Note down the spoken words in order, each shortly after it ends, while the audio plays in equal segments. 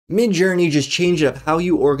Midjourney just changed up how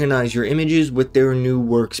you organize your images with their new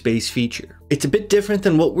workspace feature. It's a bit different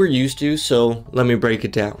than what we're used to, so let me break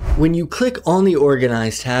it down. When you click on the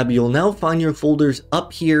Organize tab, you'll now find your folders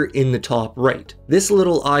up here in the top right. This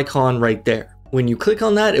little icon right there. When you click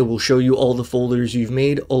on that, it will show you all the folders you've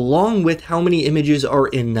made along with how many images are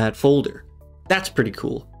in that folder. That's pretty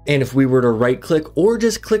cool. And if we were to right click or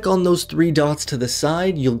just click on those three dots to the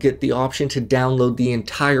side, you'll get the option to download the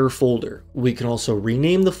entire folder. We can also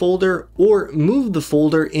rename the folder or move the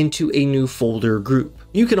folder into a new folder group.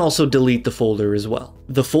 You can also delete the folder as well.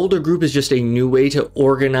 The folder group is just a new way to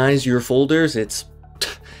organize your folders. It's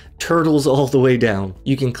turtles all the way down.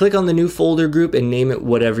 You can click on the new folder group and name it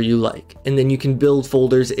whatever you like, and then you can build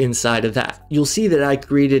folders inside of that. You'll see that I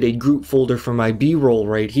created a group folder for my B-roll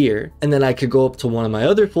right here, and then I could go up to one of my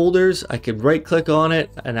other folders, I could right click on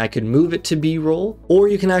it, and I could move it to B-roll, or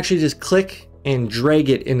you can actually just click and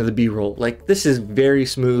drag it into the B-roll. Like, this is very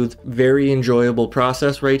smooth, very enjoyable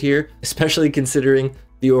process right here, especially considering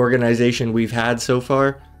the organization we've had so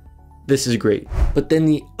far. This is great. But then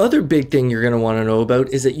the other big thing you're going to want to know about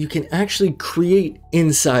is that you can actually create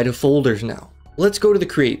inside of folders now. Let's go to the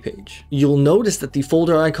create page. You'll notice that the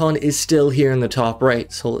folder icon is still here in the top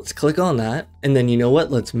right. So let's click on that. And then you know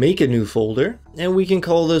what? Let's make a new folder. And we can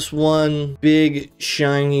call this one Big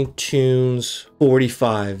Shiny Tunes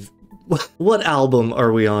 45. What album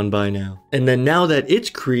are we on by now? And then now that it's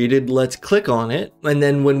created, let's click on it. And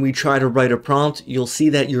then when we try to write a prompt, you'll see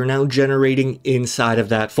that you're now generating inside of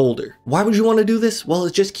that folder. Why would you want to do this? Well,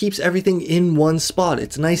 it just keeps everything in one spot.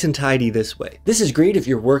 It's nice and tidy this way. This is great if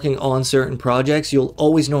you're working on certain projects. You'll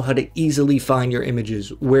always know how to easily find your images,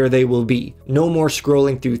 where they will be. No more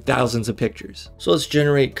scrolling through thousands of pictures. So let's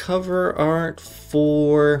generate cover art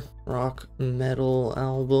for rock metal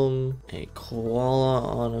album, a koala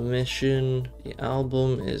on a mission. The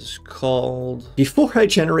album is called... Before I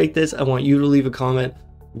generate this, I want you to leave a comment.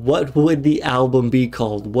 What would the album be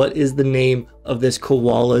called? What is the name of this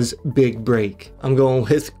koala's big break? I'm going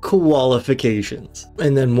with Koalifications.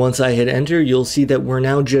 And then once I hit enter, you'll see that we're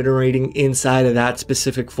now generating inside of that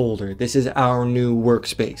specific folder. This is our new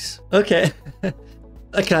workspace. Okay.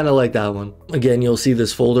 I kind of like that one. Again, you'll see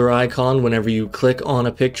this folder icon whenever you click on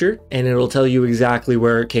a picture, and it'll tell you exactly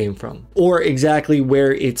where it came from, or exactly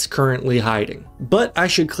where it's currently hiding. But I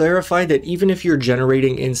should clarify that even if you're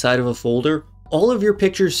generating inside of a folder, all of your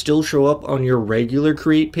pictures still show up on your regular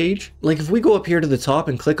create page. Like if we go up here to the top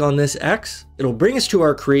and click on this X, it'll bring us to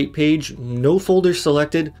our create page, no folder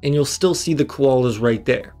selected, and you'll still see the koalas right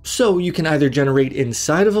there. So you can either generate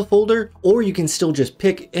inside of a folder, or you can still just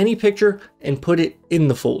pick any picture and put it in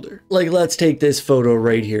the folder. Like let's take this photo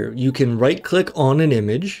right here. You can right click on an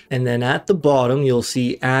image, and then at the bottom you'll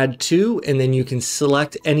see add to, and then you can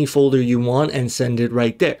select any folder you want and send it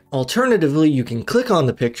right there. Alternatively, you can click on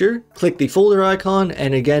the picture, click the folder icon,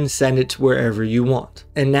 and again send it to wherever you want.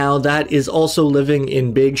 And now that is also living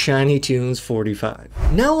in Big Shiny Tunes 45.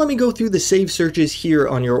 Now let me go through the save searches here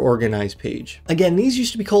on your organize page. Again, these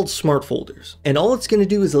used to be called smart folders, and all it's going to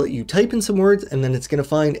do is let you type in some words, and then it's going to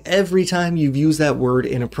find every time you've used that word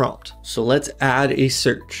in a prompt. So let's add a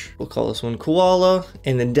search. We'll call this one koala,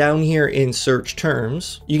 and then down here in search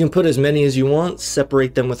terms, you can put as many as you want,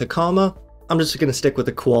 separate them with a comma. I'm just going to stick with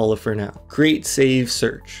the koala for now. Create, save,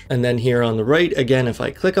 search. And then here on the right, again, if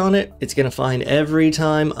I click on it, it's going to find every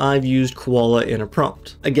time I've used koala in a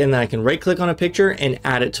prompt. Again, I can right click on a picture and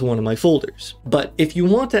add it to one of my folders. But if you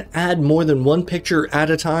want to add more than one picture at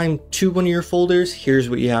a time to one of your folders, here's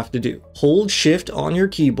what you have to do. Hold shift on your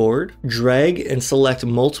keyboard, drag and select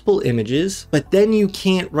multiple images, but then you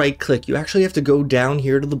can't right click. You actually have to go down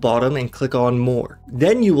here to the bottom and click on more.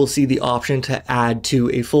 Then you will see the option to add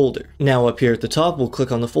to a folder. Now up here at the top, we'll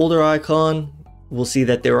click on the folder icon. We'll see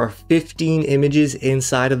that there are 15 images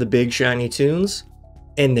inside of the Big Shiny Tunes,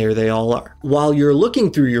 and there they all are. While you're looking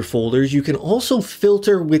through your folders, you can also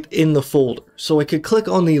filter within the folder. So I could click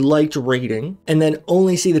on the liked rating and then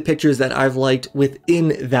only see the pictures that I've liked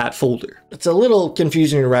within that folder. It's a little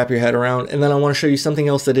confusing to wrap your head around, and then I want to show you something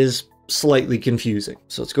else that is slightly confusing.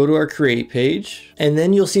 So let's go to our create page, and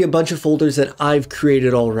then you'll see a bunch of folders that I've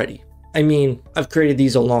created already. I mean, I've created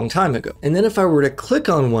these a long time ago. And then if I were to click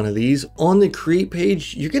on one of these on the create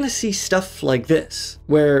page, you're gonna see stuff like this,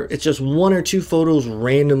 where it's just one or two photos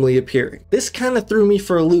randomly appearing. This kind of threw me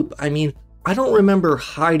for a loop. I mean, I don't remember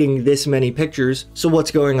hiding this many pictures, so what's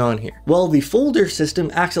going on here? Well, the folder system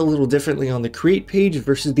acts a little differently on the create page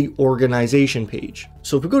versus the organization page.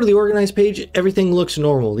 So if we go to the organize page, everything looks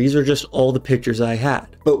normal. These are just all the pictures I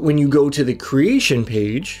had. But when you go to the creation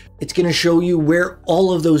page, it's going to show you where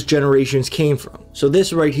all of those generations came from. So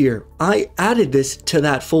this right here, I added this to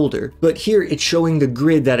that folder, but here it's showing the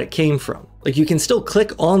grid that it came from. Like you can still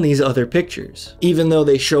click on these other pictures, even though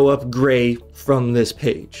they show up gray from this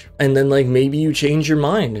page. And then like maybe you change your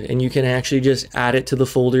mind and you can actually just add it to the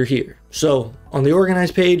folder here. So on the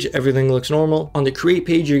organize page, everything looks normal. On the create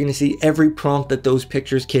page, you're gonna see every prompt that those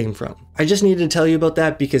pictures came from. I just needed to tell you about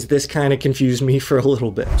that because this kind of confused me for a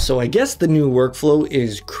little bit. So I guess the new workflow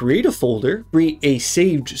is create a folder, create a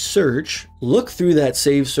saved search, look through that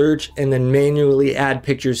saved search, and then manually add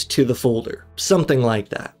pictures to the folder. Something like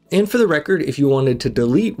that. And for the record, if you wanted to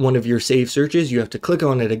delete one of your saved searches, you have to click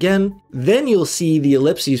on it again. Then you'll see the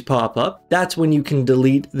ellipses pop up. That's when you can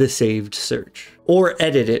delete the saved search or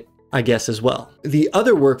edit it, I guess, as well. The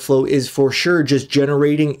other workflow is for sure just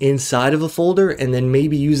generating inside of a folder and then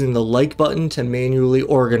maybe using the like button to manually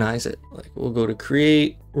organize it. Like we'll go to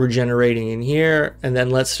create, we're generating in here, and then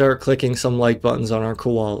let's start clicking some like buttons on our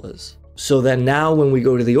koalas. So then now when we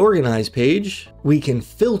go to the organize page, we can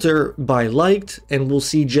filter by liked and we'll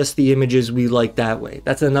see just the images we like that way.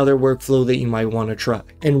 That's another workflow that you might want to try.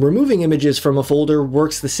 And removing images from a folder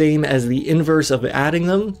works the same as the inverse of adding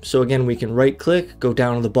them. So again, we can right click, go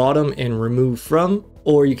down to the bottom and remove from,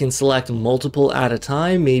 or you can select multiple at a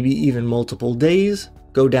time, maybe even multiple days,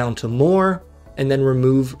 go down to more, and then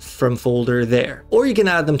remove from folder there. Or you can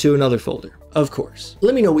add them to another folder, of course.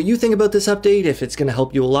 Let me know what you think about this update, if it's gonna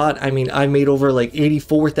help you a lot. I mean, I made over like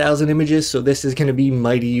 84,000 images, so this is gonna be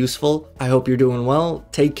mighty useful. I hope you're doing well,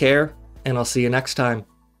 take care, and I'll see you next time.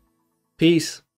 Peace.